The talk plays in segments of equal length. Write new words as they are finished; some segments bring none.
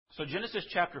So Genesis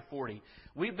chapter 40,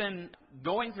 we've been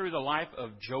going through the life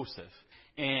of Joseph.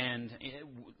 And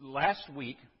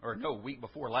week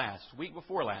before last,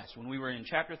 when we were in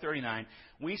chapter 39,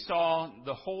 we saw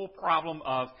the whole problem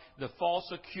of the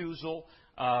false accusal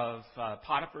of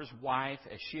Potiphar's wife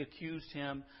as she accused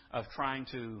him of trying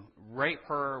to rape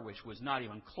her, which was not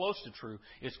even close to true.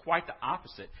 It's quite the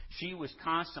opposite. She was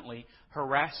constantly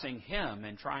harassing him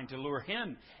and trying to lure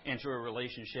him into a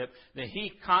relationship that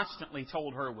he constantly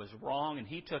told her was wrong, and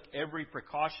he took every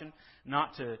precaution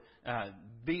not to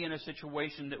be in a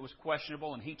situation that was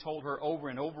questionable. And he told her over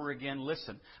and over again,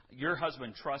 listen, your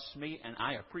husband trusts me, and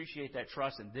I appreciate that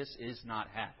trust, and this is not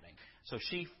happening. So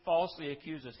she falsely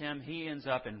accuses him. He ends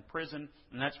up in prison,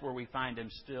 and that's where we find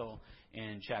him still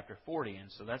in chapter 40.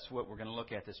 And so that's what we're going to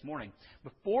look at this morning.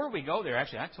 Before we go there,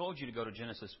 actually, I told you to go to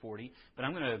Genesis 40, but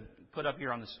I'm going to put up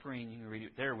here on the screen, you can read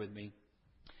it there with me,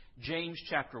 James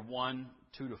chapter 1,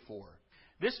 2 to 4.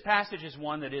 This passage is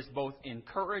one that is both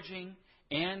encouraging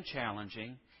and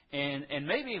challenging, and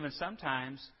maybe even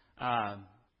sometimes,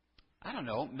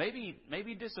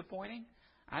 maybe disappointing.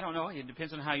 I don't know. It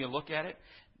depends on how you look at it.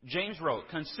 James wrote,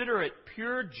 "Consider it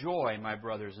pure joy, my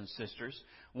brothers and sisters,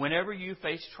 whenever you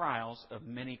face trials of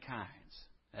many kinds."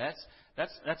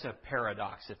 That's a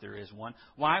paradox, if there is one.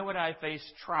 Why would I face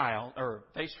trials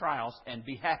and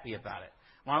be happy about it?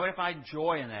 Why would I find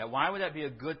joy in that? Why would that be a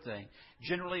good thing?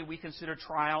 Generally, we consider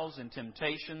trials and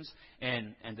temptations,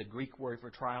 and the Greek word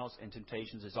for trials and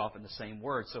temptations is often the same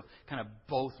word, so kind of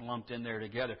both lumped in there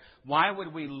together. Why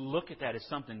would we look at that as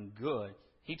something good?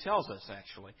 He tells us,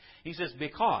 actually. He says,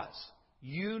 because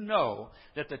you know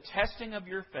that the testing of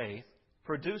your faith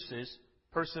produces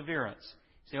perseverance.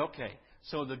 You say, okay,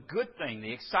 so the good thing,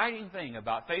 the exciting thing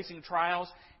about facing trials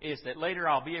is that later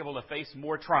I'll be able to face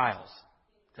more trials.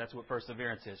 That's what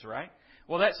perseverance is, right?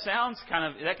 Well, that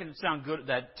can sound good,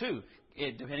 that too.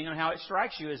 Depending on how it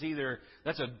strikes you, is either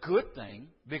that's a good thing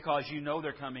because you know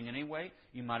they're coming anyway.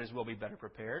 You might as well be better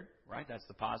prepared, right? That's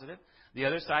the positive. The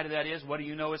other side of that is, what do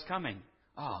you know is coming?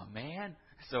 Oh, man.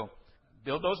 So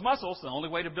build those muscles. The only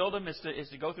way to build them is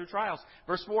to go through trials.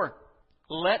 Verse 4,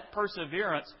 let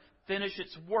perseverance finish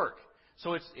its work.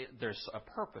 So there's a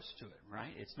purpose to it,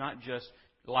 right? It's not just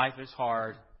life is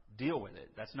hard, deal with it.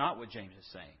 That's not what James is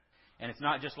saying. And it's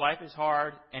not just life is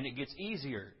hard and it gets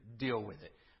easier, deal with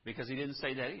it. Because he didn't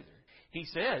say that either. He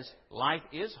says life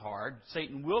is hard.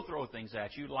 Satan will throw things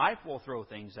at you. Life will throw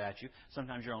things at you.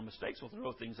 Sometimes your own mistakes will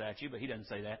throw things at you, but he doesn't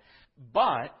say that.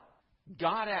 But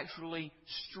God actually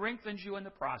strengthens you in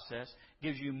the process,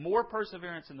 gives you more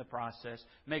perseverance in the process,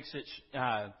 makes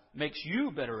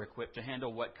you better equipped to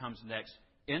handle what comes next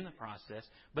in the process.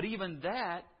 But even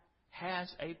that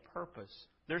has a purpose.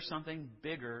 There's something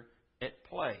bigger at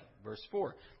play. Verse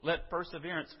 4, let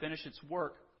perseverance finish its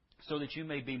work so that you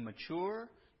may be mature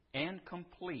and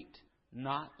complete,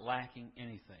 not lacking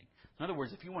anything. In other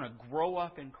words, if you want to grow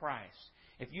up in Christ,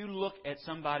 if you look at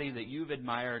somebody that you've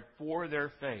admired for their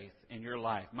faith in your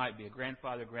life, might be a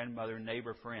grandfather, grandmother,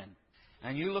 neighbor, friend,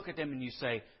 and you look at them and you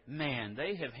say, man,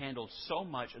 they have handled so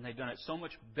much and they've done it so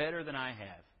much better than I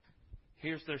have.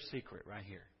 Here's their secret right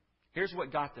here. Here's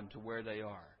what got them to where they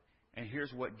are. And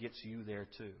here's what gets you there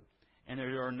too. And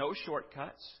there are no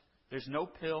shortcuts. There's no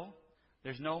pill.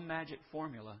 There's no magic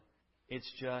formula. It's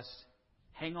just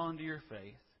hang on to your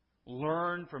faith.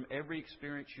 Learn from every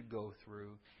experience you go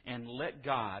through and let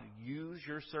God use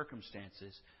your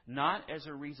circumstances not as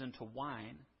a reason to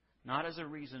whine, not as a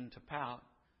reason to pout,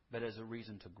 but as a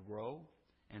reason to grow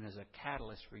and as a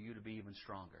catalyst for you to be even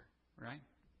stronger, right?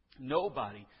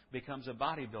 Nobody becomes a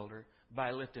bodybuilder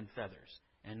by lifting feathers,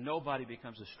 and nobody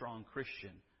becomes a strong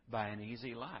Christian by an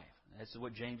easy life. That's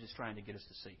what James is trying to get us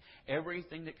to see.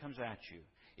 Everything that comes at you,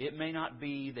 it may not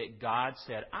be that God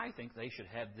said, I think they should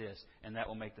have this, and that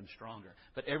will make them stronger.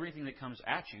 But everything that comes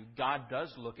at you, God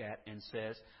does look at and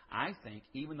says, I think,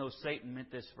 even though Satan meant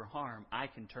this for harm, I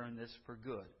can turn this for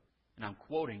good. And I'm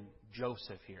quoting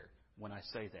Joseph here when I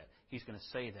say that. He's going to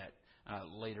say that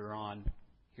later on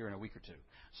here in a week or two.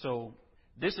 So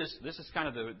this is kind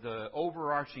of the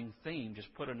overarching theme,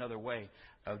 just put another way,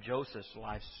 of Joseph's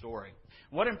life story.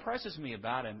 What impresses me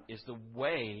about him is the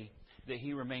way that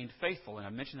he remained faithful. And I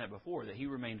mentioned that before, that he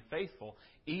remained faithful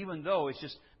even though it's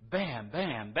just bam,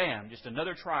 bam, bam, just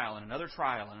another trial and another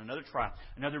trial and another trial,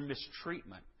 another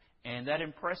mistreatment. And that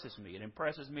impresses me. It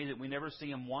impresses me that we never see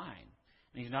him whine.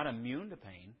 And he's not immune to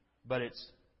pain, but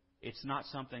it's not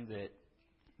something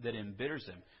that embitters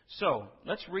him. So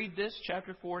let's read this,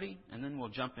 chapter 40, and then we'll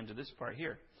jump into this part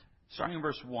here. Starting in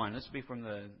verse 1, this will be from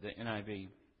the NIV.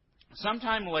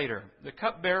 Sometime later, the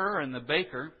cupbearer and the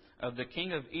baker of the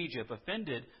king of Egypt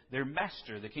offended their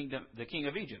master, the king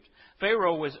of Egypt.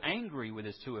 Pharaoh was angry with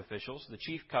his two officials, the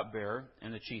chief cupbearer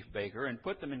and the chief baker, and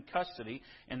put them in custody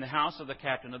in the house of the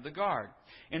captain of the guard,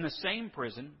 in the same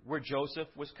prison where Joseph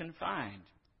was confined.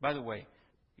 By the way,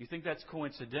 you think that's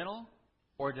coincidental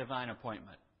or divine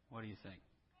appointment? What do you think?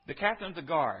 The captain of the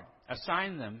guard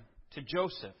assigned them to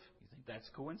Joseph. You think that's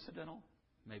coincidental?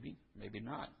 Maybe, maybe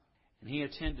not. And he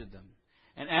attended them.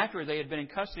 And after they had been in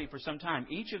custody for some time,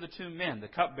 each of the two men, the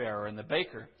cupbearer and the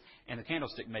baker and the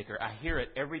candlestick maker, I hear it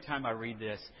every time I read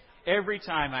this. Every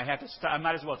time I have to stop, I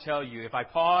might as well tell you, if I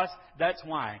pause, that's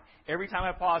why. Every time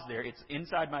I pause there, it's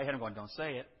inside my head. I'm going, don't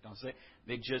say it, don't say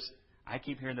it. I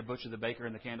keep hearing the butcher, the baker,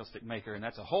 and the candlestick maker, and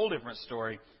that's a whole different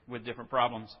story with different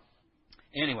problems.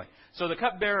 Anyway, so the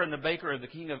cupbearer and the baker of the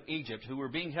king of Egypt, who were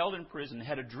being held in prison,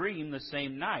 had a dream the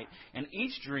same night, and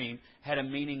each dream had a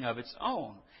meaning of its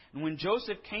own. And when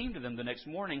Joseph came to them the next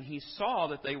morning, he saw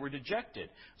that they were dejected.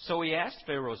 So he asked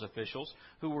Pharaoh's officials,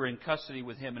 who were in custody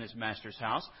with him in his master's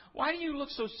house, "Why do you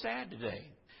look so sad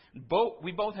today?"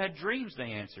 "We both had dreams,"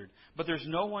 they answered, "but there's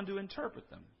no one to interpret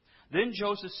them." Then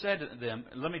Joseph said to them,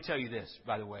 let me tell you this,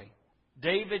 by the way.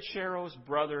 David Sherrow's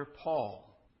brother, Paul,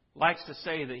 likes to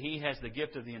say that he has the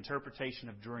gift of the interpretation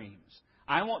of dreams.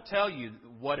 I won't tell you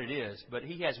what it is, but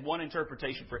he has one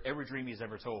interpretation for every dream he's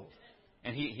ever told.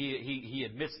 And he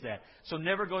admits that. So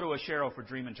never go to a Sherrow for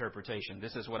dream interpretation.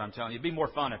 This is what I'm telling you. It'd be more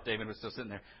fun if David was still sitting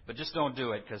there. But just don't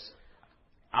do it, because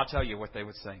I'll tell you what they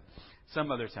would say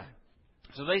some other time.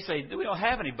 So they say, we don't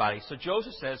have anybody. So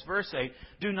Joseph says, verse 8,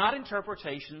 "Do not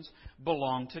interpretations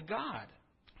belong to God?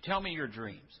 Tell me your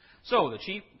dreams." So the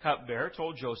chief cupbearer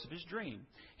told Joseph his dream.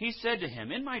 He said to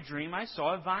him, "In my dream I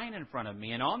saw a vine in front of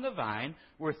me, and on the vine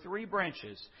were 3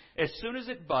 branches. As soon as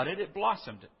it budded, it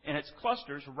blossomed, and its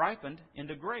clusters ripened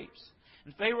into grapes.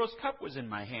 And Pharaoh's cup was in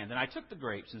my hand, and I took the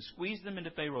grapes and squeezed them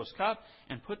into Pharaoh's cup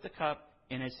and put the cup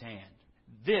in his hand."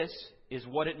 "This is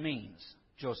what it means,"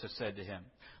 Joseph said to him.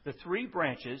 "The 3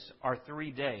 branches are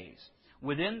 3 days.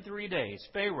 Within 3 days,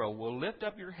 Pharaoh will lift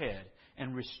up your head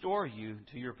and restore you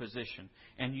to your position,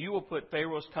 and you will put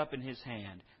Pharaoh's cup in his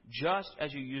hand, just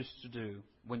as you used to do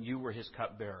when you were his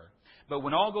cupbearer. But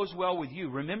when all goes well with you,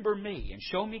 remember me and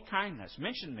show me kindness.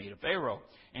 Mention me to Pharaoh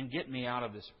and get me out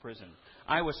of this prison.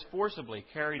 I was forcibly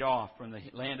carried off from the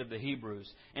land of the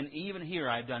Hebrews, and even here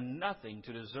I have done nothing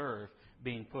to deserve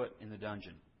being put in the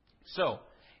dungeon." So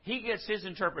he gets his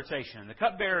interpretation. The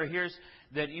cupbearer hears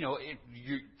that,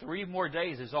 3 more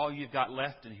days is all you've got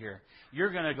left in here.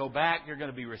 You're going to go back, you're going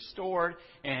to be restored,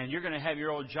 and you're going to have your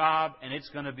old job, and it's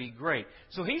going to be great.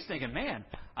 So he's thinking, man,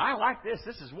 I like this.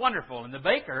 This is wonderful. And the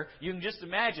baker, you can just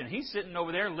imagine, he's sitting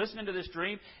over there listening to this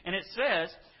dream, and it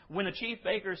says, when the chief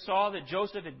baker saw that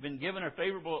Joseph had been given a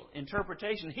favorable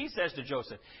interpretation, he says to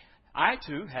Joseph, "I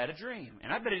too had a dream."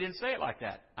 And I bet he didn't say it like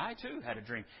that. "I too had a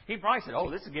dream." He probably said, "Oh,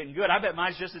 this is getting good. I bet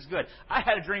mine's just as good. I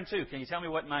had a dream too. Can you tell me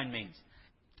what mine means?"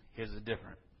 His is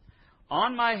different.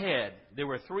 "On my head there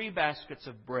were 3 baskets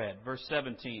of bread." Verse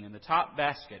 17. "In the top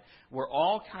basket were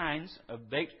all kinds of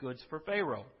baked goods for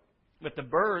Pharaoh, but the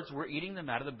birds were eating them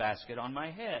out of the basket on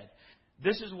my head.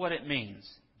 This is what it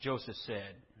means," Joseph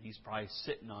said. He's probably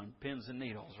sitting on pins and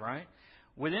needles, right?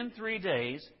 "Within 3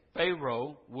 days,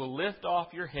 Pharaoh will lift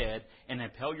off your head and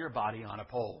impale your body on a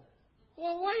pole."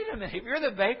 Well, wait a minute. If you're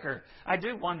the baker, I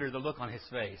do wonder the look on his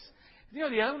face. The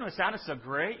other one sounded so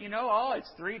great.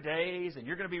 It's 3 days and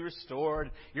you're going to be restored.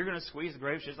 You're going to squeeze the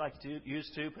grapes just like you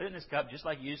used to. Put it in this cup just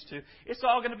like you used to. It's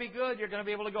all going to be good. You're going to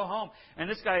be able to go home. And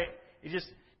this guy, he's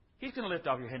going to lift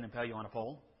off your head and impale you on a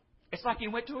pole. It's like he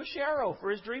went to a Sherrow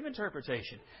for his dream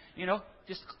interpretation.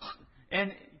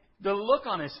 And the look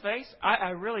on his face,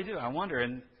 I really do. I wonder,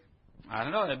 and I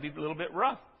don't know, that'd be a little bit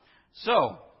rough.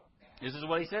 So, this is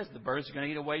what he says. The birds are going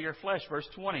to eat away your flesh. Verse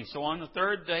 20. "So on the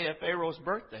 3rd day of Pharaoh's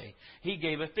birthday, he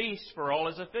gave a feast for all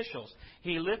his officials.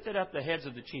 He lifted up the heads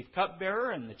of the chief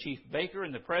cupbearer and the chief baker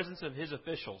in the presence of his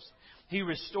officials. He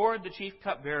restored the chief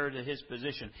cupbearer to his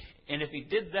position." And if he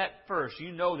did that first,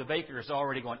 the baker is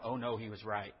already going, "Oh no, he was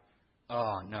right.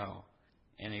 Oh no."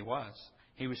 And he was.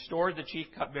 He restored the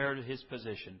chief cupbearer to his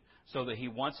position, so that he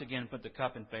once again put the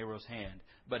cup in Pharaoh's hand.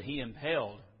 But he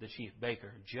impaled the chief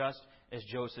baker, just as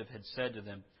Joseph had said to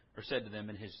them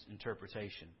in his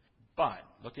interpretation. But,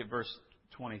 look at verse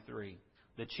 23.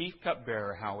 "The chief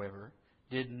cupbearer, however,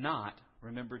 did not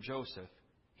remember Joseph.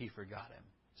 He forgot him."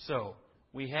 So,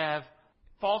 we have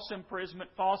false imprisonment,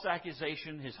 false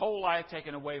accusation, his whole life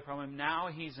taken away from him. Now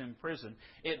he's in prison.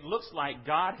 It looks like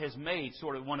God has made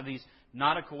sort of one of these,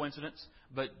 not a coincidence,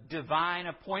 but divine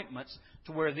appointments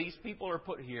to where these people are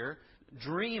put here.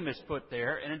 Dream is put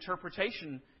there, an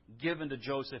interpretation given to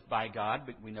Joseph by God.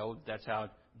 But we know that's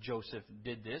how Joseph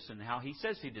did this and how he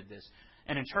says he did this.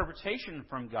 An interpretation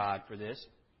from God for this,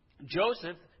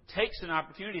 Joseph takes an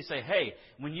opportunity to say, hey,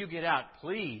 when you get out,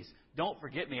 please don't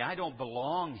forget me. I don't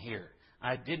belong here.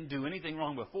 I didn't do anything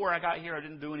wrong before I got here. I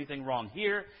didn't do anything wrong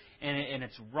here. And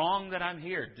it's wrong that I'm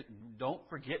here. Don't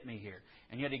forget me here.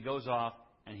 And yet he goes off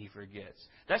and he forgets.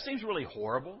 That seems really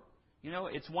horrible. You know,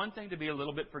 it's one thing to be a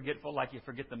little bit forgetful, like you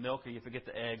forget the milk or you forget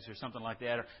the eggs or something like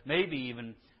that. Or maybe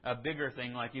even a bigger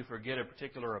thing like you forget a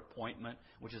particular appointment,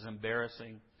 which is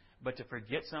embarrassing. But to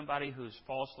forget somebody who's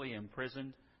falsely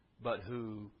imprisoned, but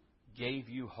who gave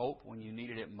you hope when you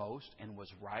needed it most and was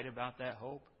right about that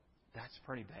hope, that's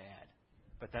pretty bad.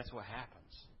 But that's what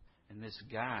happens. And this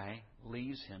guy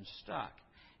leaves him stuck.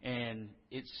 And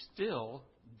it still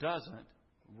doesn't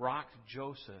rock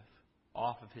Joseph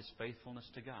off of his faithfulness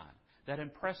to God. That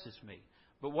impresses me.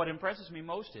 But what impresses me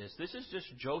most is, this is just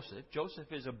Joseph.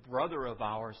 Joseph is a brother of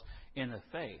ours in the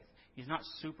faith. He's not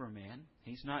Superman.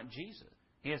 He's not Jesus.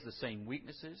 He has the same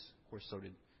weaknesses. Of course, so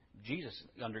did Jesus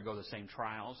undergo the same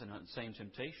trials and the same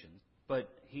temptations. But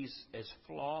he's as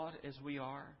flawed as we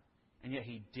are. And yet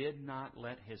he did not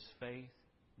let his faith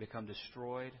become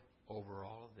destroyed over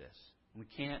all of this. We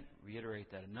can't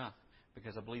reiterate that enough,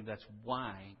 because I believe that's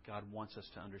why God wants us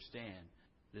to understand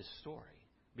this story.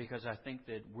 Because I think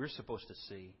that we're supposed to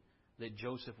see that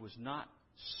Joseph was not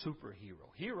superhero.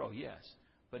 Hero, yes,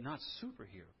 but not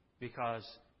superhero. Because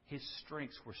his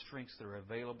strengths were strengths that are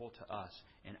available to us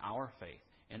in our faith,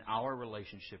 in our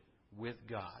relationship with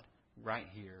God, right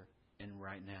here and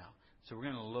right now. So we're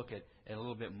going to look at a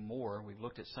little bit more. We've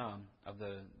looked at some of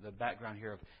the background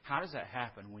here of how does that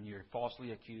happen when you're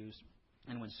falsely accused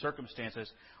and when circumstances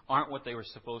aren't what they were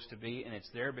supposed to be, and it's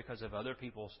there because of other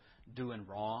people's doing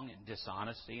wrong and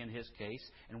dishonesty in his case.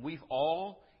 And we've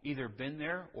all either been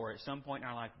there or at some point in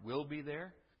our life will be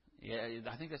there. Yeah,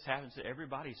 I think this happens to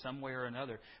everybody some way or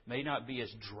another. May not be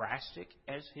as drastic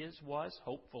as his was,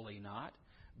 hopefully not.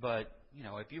 But, you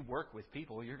know, if you work with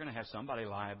people, you're going to have somebody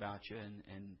lie about you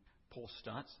and pull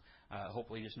stunts.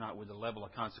 Hopefully just not with the level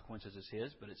of consequences as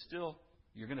his, but it's still,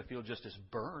 you're going to feel just as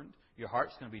burned. Your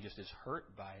heart's going to be just as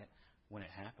hurt by it when it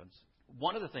happens.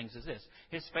 One of the things is this.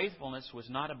 His faithfulness was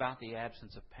not about the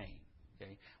absence of pain.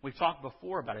 Okay? We've talked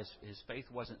before about his faith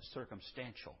wasn't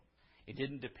circumstantial. It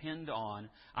didn't depend on,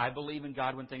 I believe in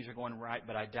God when things are going right,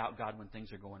 but I doubt God when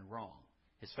things are going wrong.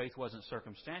 His faith wasn't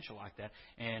circumstantial like that,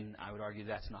 and I would argue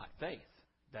that's not faith.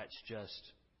 That's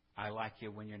just, I like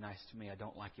you when you're nice to me. I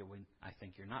don't like you when I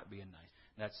think you're not being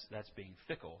nice. That's being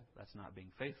fickle. That's not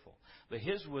being faithful. But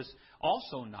his was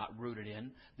also not rooted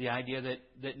in the idea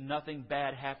that nothing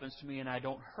bad happens to me and I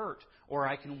don't hurt, or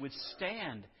I can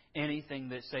withstand anything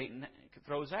that Satan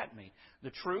throws at me.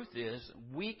 The truth is,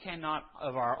 we cannot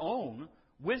of our own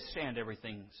withstand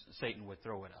everything Satan would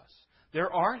throw at us.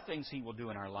 There are things he will do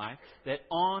in our life that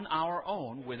on our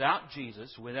own, without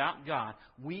Jesus, without God,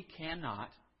 we cannot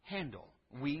handle.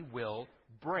 We will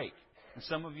break. And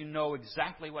some of you know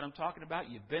exactly what I'm talking about.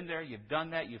 You've been there, you've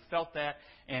done that, you've felt that,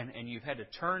 and you've had to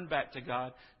turn back to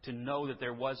God to know that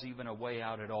there was even a way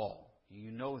out at all.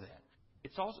 You know that.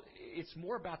 It's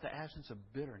more about the absence of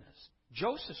bitterness.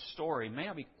 Joseph's story may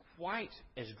not be quite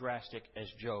as drastic as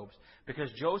Job's, because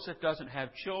Joseph doesn't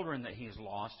have children that he's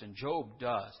lost, and Job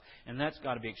does. And that's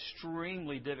got to be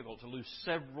extremely difficult to lose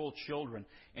several children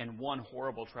in one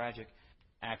horrible, tragic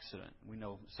accident. We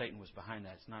know Satan was behind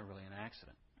that. It's not really an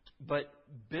accident. But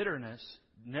bitterness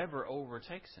never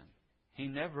overtakes him. He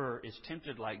never is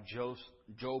tempted like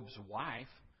Job's wife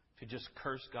to just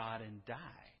curse God and die.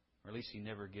 Or at least he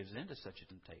never gives in to such a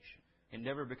temptation. It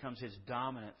never becomes his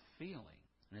dominant feeling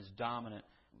and his dominant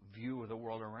view of the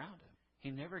world around him.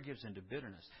 He never gives in to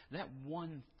bitterness. That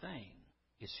one thing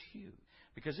is huge,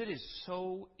 because it is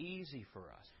so easy for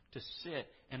us to sit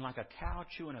and, like a cow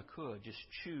chewing a cud, just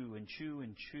chew and chew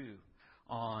and chew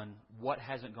on what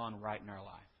hasn't gone right in our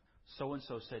life.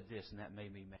 So-and-so said this, and that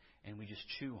made me mad. And we just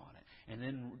chew on it. And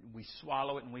then we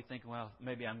swallow it, and we think, well,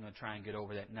 maybe I'm going to try and get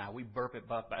over that. Now, we burp it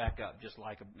back up just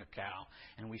like a cow.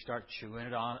 And we start chewing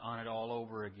it on it all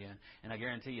over again. And I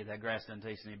guarantee you that grass doesn't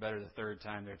taste any better the third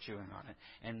time they're chewing on it.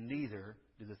 And neither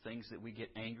do the things that we get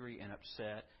angry and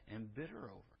upset and bitter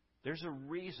over. There's a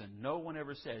reason no one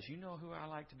ever says, you know who I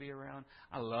like to be around?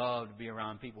 I love to be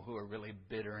around people who are really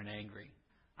bitter and angry.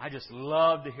 I just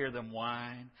love to hear them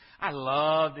whine. I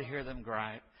love to hear them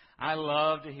gripe. I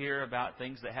love to hear about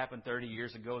things that happened 30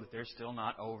 years ago that they're still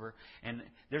not over. And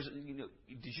did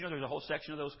you know there's a whole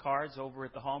section of those cards over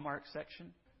at the Hallmark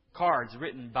section? Cards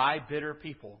written by bitter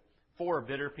people, for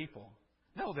bitter people.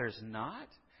 No, there's not.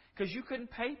 Because you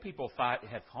couldn't pay people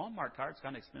have Hallmark cards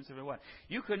kind of expensive or what?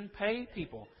 You couldn't pay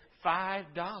people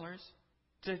 $5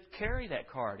 to carry that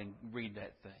card and read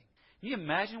that thing. Can you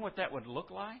imagine what that would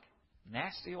look like?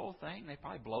 Nasty old thing. They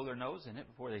probably blow their nose in it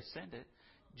before they send it.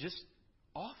 Just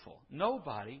awful.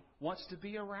 Nobody wants to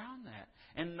be around that.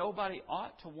 And nobody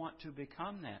ought to want to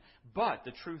become that. But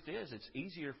the truth is, it's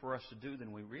easier for us to do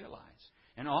than we realize.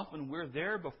 And often we're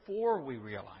there before we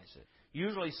realize it.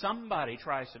 Usually somebody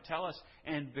tries to tell us,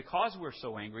 and because we're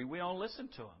so angry, we don't listen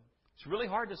to them. It's really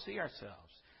hard to see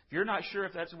ourselves. If you're not sure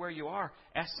if that's where you are,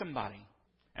 ask somebody.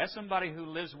 Ask somebody who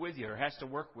lives with you or has to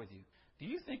work with you. Do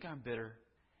you think I'm bitter?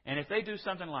 And if they do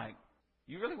something like,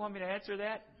 you really want me to answer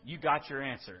that? You got your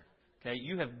answer. Okay,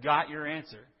 you have got your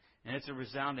answer. And it's a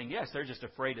resounding yes. They're just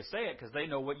afraid to say it because they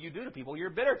know what you do to people you're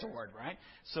bitter toward, right?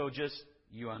 So just,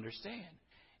 you understand.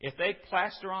 If they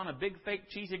plaster on a big fake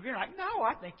cheesy grin, like, no,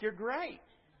 I think you're great.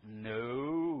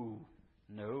 No,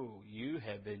 you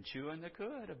have been chewing the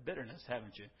cud of bitterness,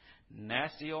 haven't you?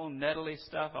 Nasty old nettly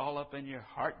stuff all up in your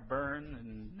heartburn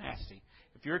and nasty.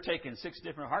 If you're taking 6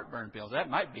 different heartburn pills, that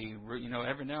might be,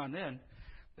 every now and then.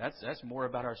 That's more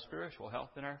about our spiritual health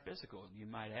than our physical. You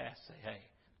might ask, say, hey,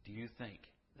 do you think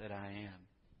that I am?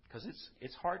 Because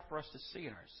it's hard for us to see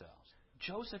in ourselves.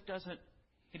 Joseph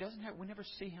we never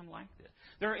see him like this.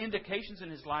 There are indications in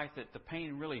his life that the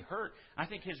pain really hurt. I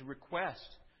think his request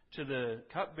to the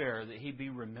cupbearer that he be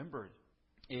remembered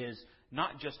is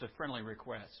not just a friendly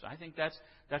request. I think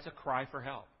that's a cry for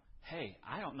help. Hey,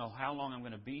 I don't know how long I'm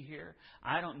going to be here.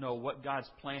 I don't know what God's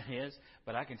plan is,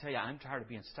 but I can tell you I'm tired of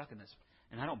being stuck in this.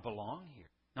 And I don't belong here.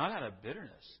 Not out of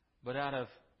bitterness, but out of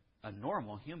a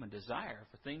normal human desire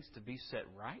for things to be set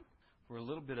right, for a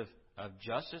little bit of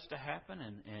justice to happen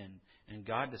and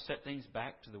God to set things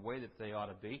back to the way that they ought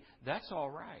to be. That's all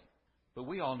right. But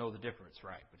we all know the difference,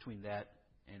 right, between that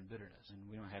and bitterness. And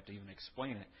we don't have to even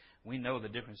explain it. We know the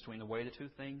difference between the way the two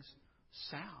things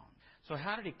sound. So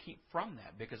how did he keep from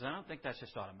that? Because I don't think that's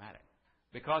just automatic.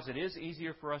 Because it is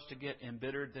easier for us to get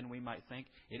embittered than we might think.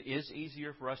 It is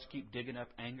easier for us to keep digging up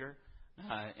anger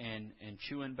and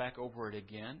chewing back over it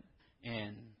again.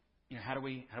 And how do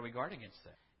we guard against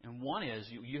that? And one is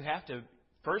you have to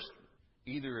first,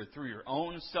 either through your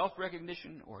own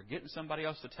self-recognition or getting somebody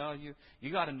else to tell you,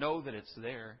 you got to know that it's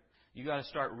there. You got to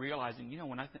start realizing,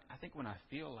 when I think when I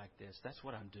feel like this, that's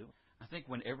what I'm doing. I think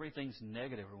when everything's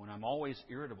negative or when I'm always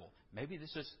irritable, maybe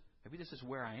this is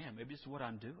where I am. Maybe this is what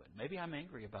I'm doing. Maybe I'm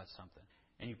angry about something.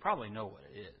 And you probably know what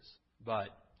it is.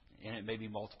 And it may be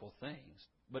multiple things.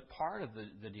 But part of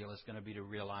the deal is going to be to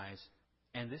realize,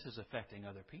 and this is affecting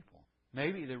other people.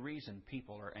 Maybe the reason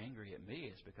people are angry at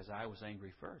me is because I was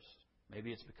angry first.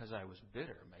 Maybe it's because I was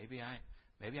bitter.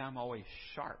 Maybe I'm always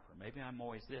sharp, or maybe I'm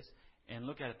always this. And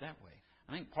look at it that way.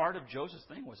 I think part of Joseph's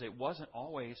thing was it wasn't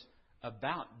always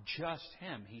about just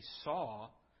him. He saw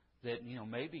that,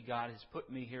 maybe God has put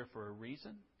me here for a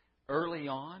reason. Early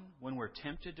on, when we're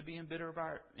tempted to be embittered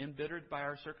by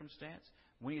our circumstance,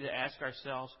 we need to ask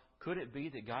ourselves, could it be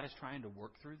that God is trying to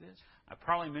work through this? I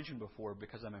probably mentioned before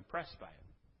because I'm impressed by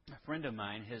it. A friend of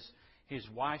mine, his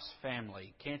wife's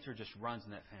family, cancer just runs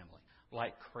in that family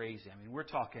like crazy. I mean, we're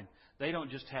talking, they don't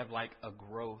just have like a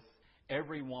growth.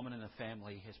 Every woman in the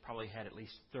family has probably had at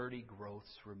least 30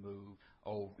 growths removed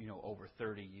over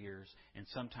 30 years, and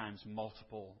sometimes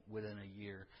multiple within a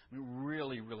year. I mean,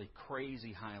 really, really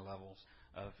crazy high levels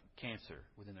of cancer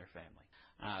within their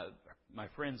family. My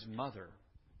friend's mother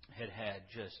had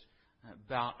just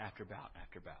bout after bout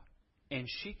after bout. And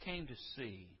she came to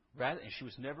see, and she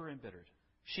was never embittered,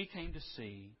 she came to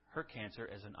see her cancer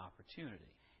as an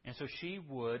opportunity. And so she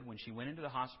would, when she went into the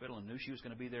hospital and knew she was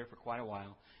going to be there for quite a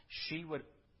while,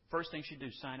 first thing she'd do,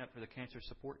 sign up for the cancer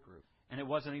support group. And it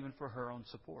wasn't even for her own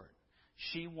support.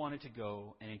 She wanted to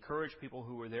go and encourage people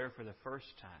who were there for the first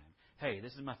time. Hey,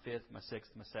 this is my 5th, my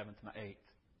 6th, my 7th, my 8th.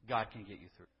 God can get you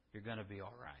through. You're going to be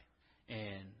all right.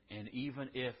 And even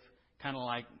if, kind of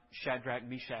like Shadrach,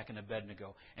 Meshach, and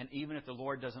Abednego, and even if the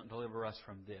Lord doesn't deliver us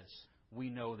from this, we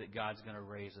know that God's going to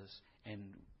raise us and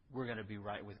we're going to be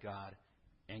right with God.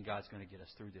 And God's going to get us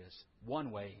through this one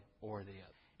way or the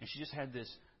other. And she just had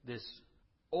this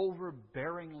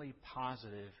overbearingly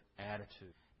positive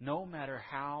attitude. No matter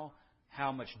how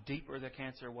much deeper the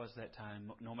cancer was that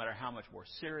time, no matter how much more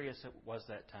serious it was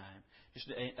that time,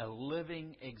 just a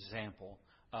living example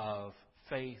of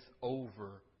faith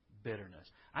over bitterness.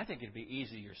 I think it'd be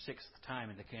easy your 6th time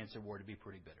in the cancer ward to be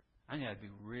pretty bitter. I think that'd be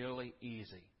really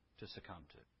easy to succumb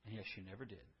to. And yes, she never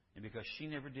did. And because she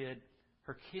never did,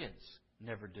 her kids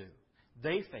never do.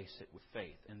 They face it with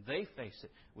faith, and they face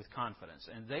it with confidence,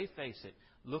 and they face it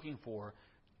looking for,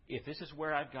 if this is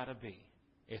where I've got to be,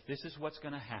 if this is what's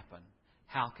going to happen,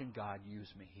 how can God use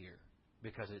me here?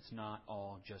 Because it's not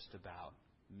all just about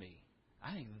me.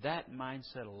 I think that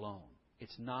mindset alone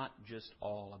it's not just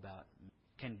all about,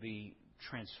 can be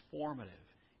transformative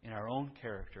in our own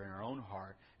character, in our own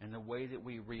heart, and the way that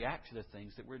we react to the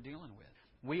things that we're dealing with.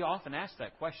 We often ask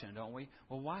that question, don't we?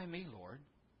 Well, why me, Lord?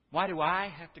 Why do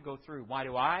I have to go through? Why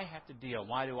do I have to deal?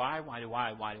 Why do I?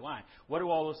 What do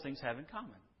all those things have in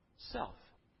common? Self.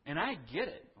 And I get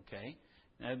it, okay?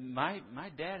 My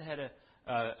dad had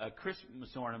a Christmas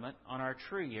ornament on our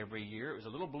tree every year. It was a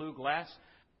little blue glass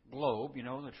globe,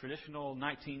 the traditional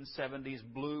 1970s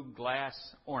blue glass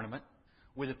ornament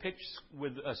with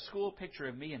a school picture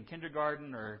of me in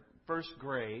kindergarten or first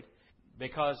grade,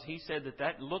 because he said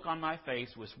that look on my face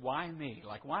was, why me?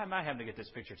 Like, why am I having to get this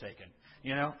picture taken?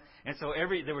 And so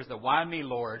there was the why me,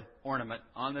 Lord ornament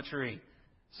on the tree.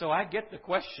 So I get the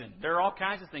question. There are all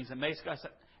kinds of things that make us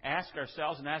ask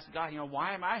ourselves and ask God,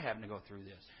 why am I having to go through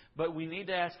this? But we need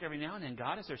to ask every now and then,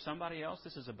 God, is there somebody else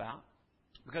this is about?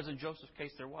 Because in Joseph's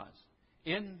case there was.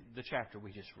 In the chapter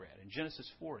we just read, in Genesis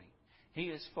 40, he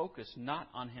is focused not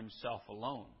on himself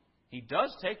alone. He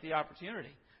does take the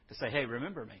opportunity to say, hey,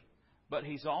 remember me. But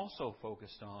he's also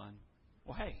focused on,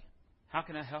 well, hey, how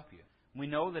can I help you? We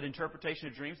know that interpretation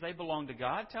of dreams, they belong to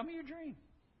God. Tell me your dream.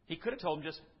 He could have told him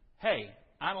just, hey,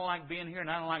 I don't like being here and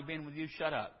I don't like being with you.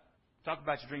 Shut up. Talk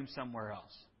about your dream somewhere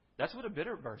else. That's what a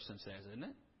bitter person says, isn't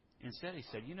it? Instead, he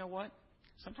said, you know what?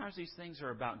 Sometimes these things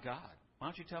are about God. Why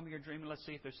don't you tell me your dream and let's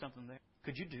see if there's something there?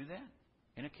 Could you do that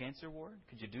in a cancer ward?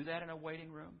 Could you do that in a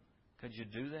waiting room? Could you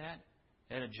do that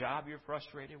at a job you're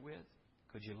frustrated with?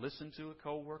 Could you listen to a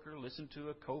coworker, listen to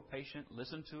a co-patient,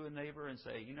 listen to a neighbor and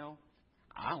say,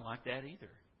 I don't like that either.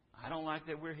 I don't like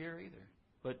that we're here either.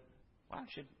 But why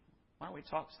don't we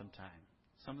talk sometime?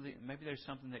 Maybe there's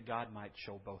something that God might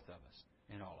show both of us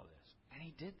in all of this. And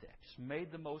he did that. Just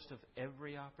made the most of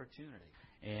every opportunity.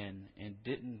 And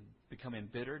didn't become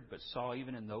embittered, but saw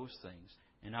even in those things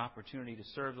an opportunity to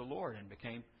serve the Lord and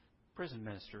became prison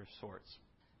minister of sorts.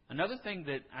 Another thing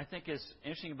that I think is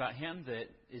interesting about him that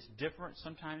is different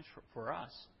sometimes for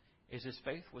us is his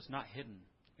faith was not hidden.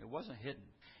 It wasn't hidden.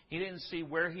 He didn't see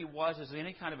where he was as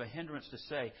any kind of a hindrance to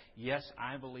say, yes,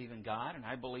 I believe in God, and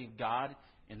I believe God,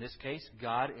 in this case,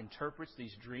 God interprets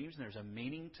these dreams, and there's a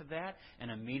meaning to that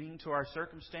and a meaning to our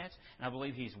circumstance. And I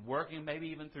believe He's working maybe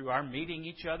even through our meeting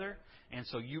each other. And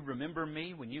so you remember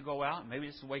me when you go out, and maybe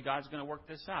this is the way God's going to work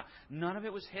this out. None of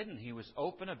it was hidden. He was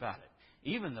open about it.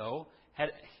 Even though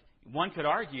one could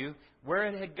argue where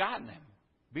it had gotten him.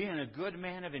 Being a good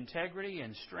man of integrity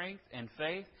and strength and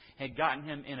faith had gotten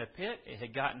him in a pit. It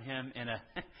had gotten him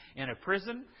in a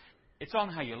prison. It's on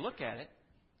how you look at it.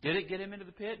 Did it get him into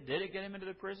the pit? Did it get him into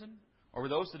the prison? Or were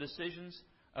those the decisions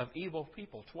of evil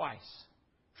people twice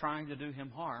trying to do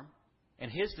him harm?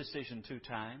 And his decision 2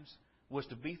 times was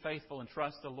to be faithful and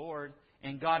trust the Lord.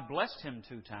 And God blessed him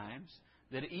 2 times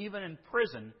that even in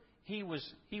prison he was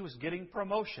getting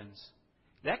promotions.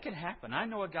 That can happen. I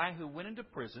know a guy who went into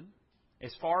prison.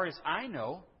 As far as I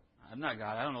know, I'm not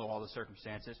God, I don't know all the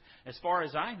circumstances. As far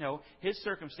as I know, his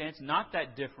circumstance not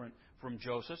that different from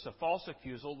Joseph's, a false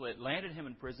accusal that landed him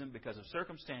in prison because of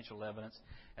circumstantial evidence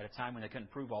at a time when they couldn't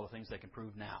prove all the things they can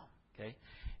prove now. Okay?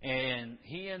 And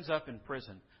he ends up in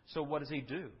prison. So what does he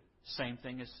do? Same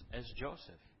thing as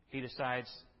Joseph. He decides,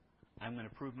 I'm going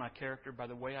to prove my character by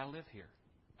the way I live here.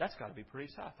 That's got to be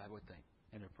pretty tough, I would think,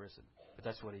 in a prison. But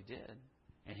that's what he did.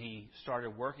 And he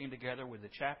started working together with the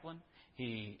chaplain.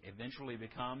 He eventually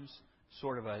becomes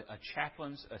sort of a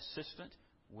chaplain's assistant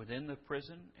within the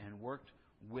prison and worked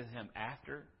with him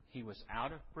after he was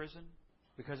out of prison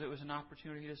because it was an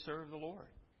opportunity to serve the Lord.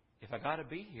 If I got to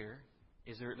be here,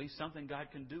 is there at least something God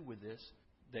can do with this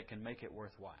that can make it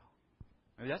worthwhile?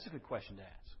 I mean, that's a good question to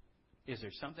ask. Is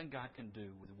there something God can do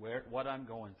with what I'm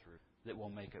going through that will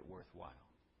make it worthwhile?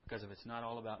 Because if it's not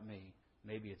all about me,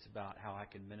 maybe it's about how I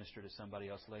can minister to somebody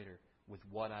else later with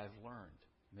what I've learned.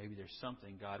 Maybe there's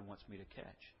something God wants me to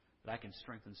catch, that I can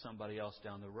strengthen somebody else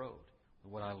down the road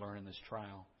with what I learned in this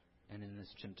trial and in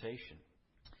this temptation.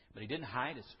 But he didn't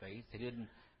hide his faith.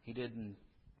 He didn't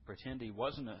pretend he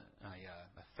wasn't a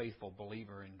faithful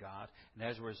believer in God. And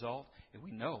as a result,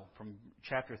 we know from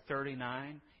chapter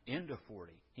 39 into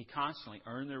 40, he constantly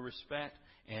earned their respect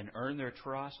and earned their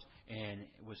trust and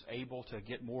was able to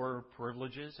get more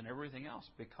privileges and everything else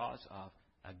because of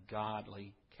a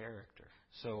godly character.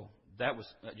 So that was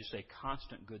just a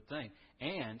constant good thing.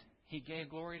 And he gave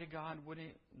glory to God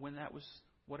when that was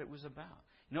what it was about.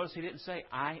 Notice he didn't say,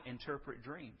 I interpret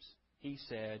dreams. He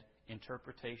said,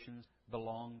 interpretations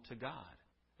belong to God.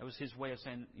 That was his way of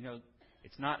saying,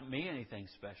 it's not me anything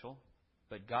special,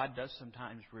 but God does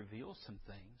sometimes reveal some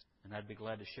things, and I'd be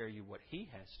glad to share you what He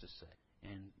has to say,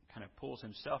 and kind of pulls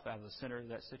himself out of the center of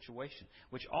that situation,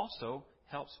 which also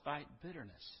helps fight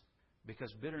bitterness.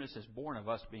 Because bitterness is born of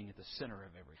us being at the center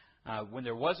of everything. When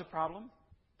there was a problem,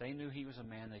 they knew he was a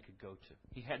man they could go to.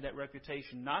 He had that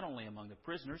reputation not only among the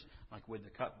prisoners, like with the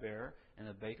cupbearer and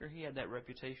the baker. He had that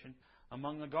reputation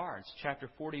among the guards. Chapter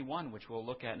 41, which we'll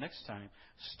look at next time,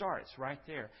 starts right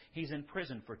there. He's in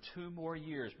prison for 2 more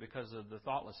years because of the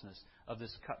thoughtlessness of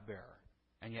this cupbearer.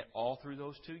 And yet all through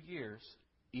those 2 years,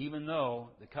 even though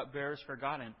the cupbearer's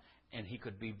forgot him, and he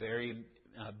could be very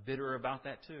bitter about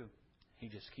that too, he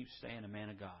just keeps staying a man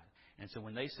of God. And so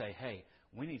when they say, hey,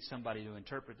 we need somebody to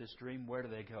interpret this dream, where do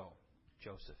they go?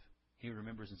 Joseph. He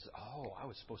remembers and says, oh, I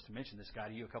was supposed to mention this guy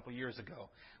to you a couple years ago.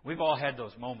 We've all had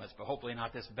those moments, but hopefully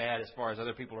not this bad as far as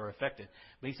other people are affected.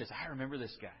 But he says, I remember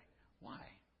this guy. Why?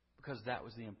 Because that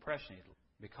was the impression he had,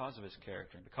 because of his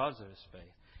character, and because of his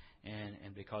faith,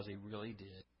 and because he really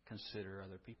did consider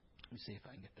other people. Let me see if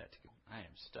I can get that to go. I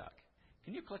am stuck.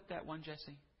 Can you click that one,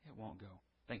 Jesse? It won't go.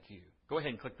 Thank you. Go ahead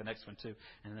and click the next one, too,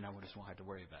 and then I just won't have to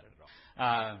worry about it at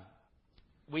all.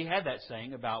 We had that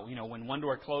saying about, when one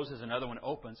door closes, another one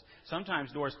opens.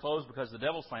 Sometimes doors close because the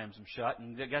devil slams them shut,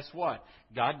 and guess what?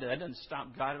 That doesn't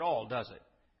stop God at all, does it?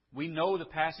 We know the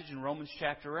passage in Romans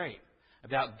chapter 8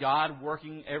 about God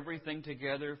working everything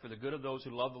together for the good of those who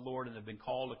love the Lord and have been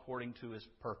called according to His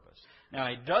purpose. Now,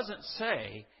 it doesn't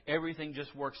say everything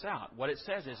just works out. What it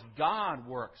says is God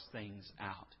works things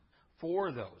out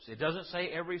for those. It doesn't say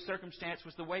every circumstance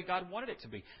was the way God wanted it to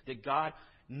be, that God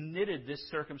knitted this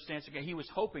circumstance again. He was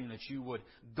hoping that you would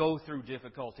go through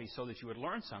difficulty so that you would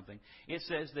learn something. It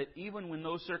says that even when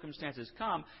those circumstances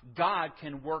come, God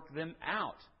can work them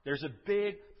out. There's a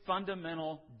big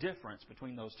fundamental difference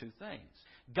between those two things.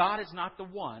 God is not the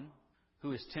one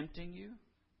who is tempting you.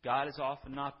 God is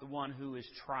often not the one who is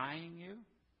trying you.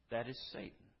 That is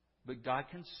Satan. But God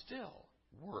can still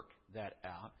work that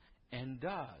out and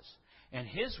does. And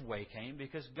His way came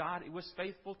because God was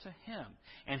faithful to Him.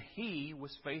 And He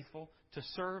was faithful to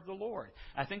serve the Lord.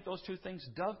 I think those two things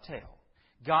dovetail.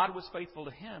 God was faithful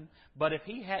to Him, but if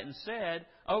He hadn't said,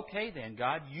 okay then,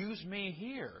 God, use me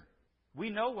here. We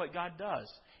know what God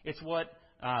does. It's what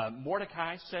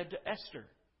Mordecai said to Esther.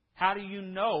 How do you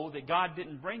know that God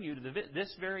didn't bring you to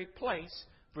this very place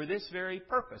for this very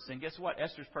purpose? And guess what?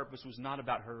 Esther's purpose was not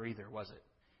about her either, was it?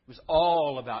 It was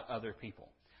all about other people.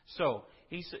 So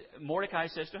Mordecai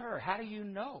says to her, how do you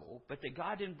know but that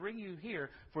God didn't bring you here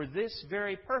for this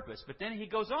very purpose? But then he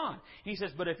goes on. He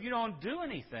says, but if you don't do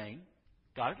anything,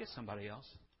 God will get somebody else.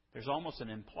 There's almost an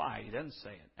implied. He doesn't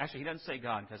say it. Actually, he doesn't say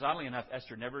God, because oddly enough,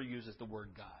 Esther never uses the word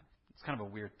God. It's kind of a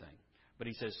weird thing. But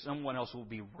he says someone else will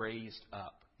be raised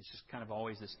up. It's just kind of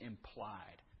always this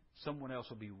implied. Someone else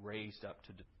will be raised up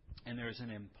to do. And there's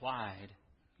an implied,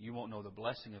 you won't know the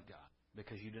blessing of God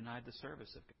because you denied the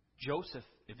service of God. Joseph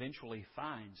eventually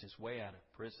finds his way out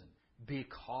of prison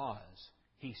because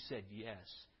he said yes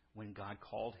when God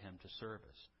called him to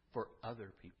service for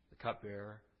other people. The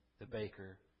cupbearer, the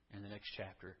baker, and the next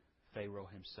chapter, Pharaoh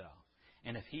himself.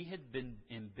 And if he had been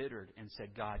embittered and said,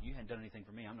 God, you hadn't done anything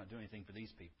for me, I'm not doing anything for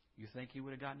these people, you think he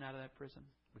would have gotten out of that prison?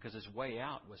 Because his way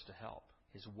out was to help.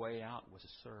 His way out was to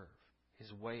serve.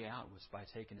 His way out was by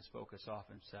taking his focus off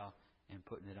himself and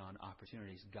putting it on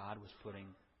opportunities God was putting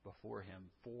before him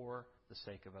for the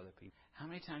sake of other people. How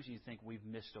many times do you think we've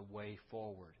missed a way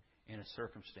forward in a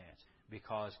circumstance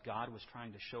because God was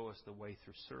trying to show us the way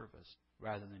through service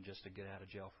rather than just a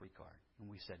get-out-of-jail-free card? And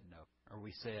we said no. Or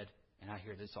we said, and I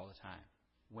hear this all the time,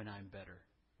 when I'm better,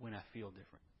 when I feel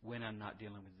different, when I'm not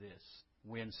dealing with this,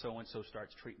 when so-and-so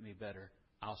starts treating me better,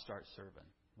 I'll start serving.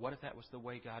 What if that was the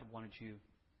way God wanted you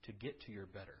to get to your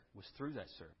better, was through that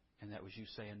service? And that was you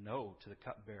saying no to the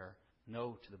cupbearer,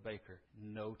 no to the baker,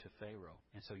 no to Pharaoh.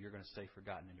 And so you're going to stay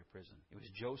forgotten in your prison. It was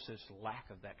Joseph's lack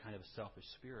of that kind of a selfish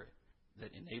spirit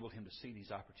that enabled him to see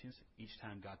these opportunities each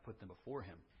time God put them before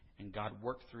him. And God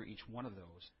worked through each one of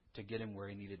those to get him where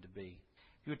he needed to be.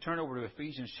 If you would turn over to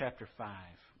Ephesians chapter 5,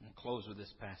 we'll close with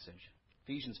this passage.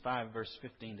 Ephesians 5, verse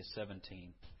 15 to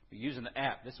 17. If you're using the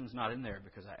app, this one's not in there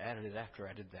because I added it after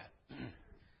I did that.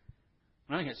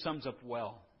 I think it sums up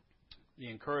well the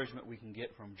encouragement we can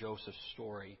get from Joseph's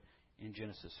story in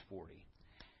Genesis 40.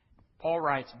 Paul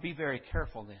writes, be very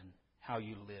careful then how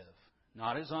you live,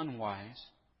 not as unwise,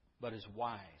 but as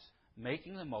wise,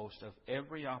 making the most of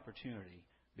every opportunity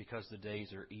because the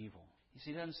days are evil. You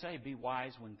see, he doesn't say be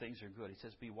wise when things are good. He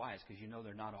says be wise because you know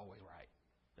they're not always right.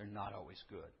 They're not always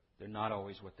good. They're not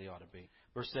always what they ought to be.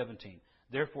 Verse 17,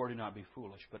 therefore do not be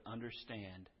foolish, but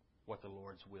understand what the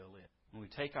Lord's will is. When we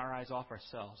take our eyes off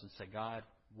ourselves and say, God,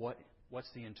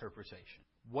 what's the interpretation?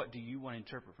 What do you want to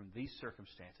interpret from these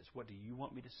circumstances? What do you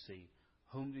want me to see?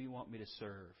 Whom do you want me to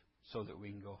serve so that we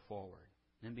can go forward?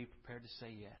 Then be prepared to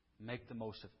say yes. Make the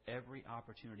most of every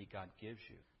opportunity God gives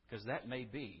you. Because it may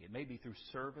be through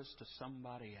service to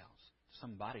somebody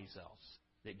else,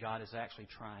 that God is actually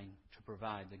trying to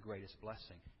provide the greatest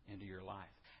blessing into your life.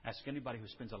 Ask anybody who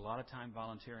spends a lot of time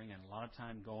volunteering and a lot of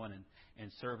time going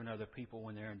and serving other people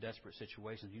when they're in desperate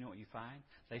situations. You know what you find?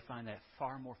 They find that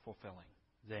far more fulfilling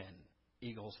than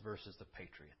Eagles versus the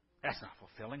Patriots. That's not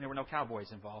fulfilling. There were no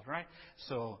Cowboys involved, right?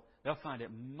 So they'll find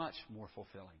it much more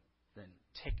fulfilling than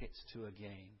tickets to a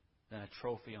game, than a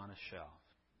trophy on a shelf.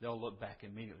 They'll look back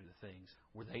immediately to things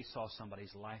where they saw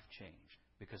somebody's life change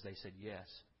because they said yes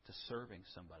to serving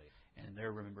somebody. And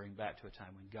they're remembering back to a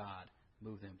time when God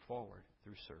moved them forward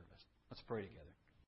through service. Let's pray together.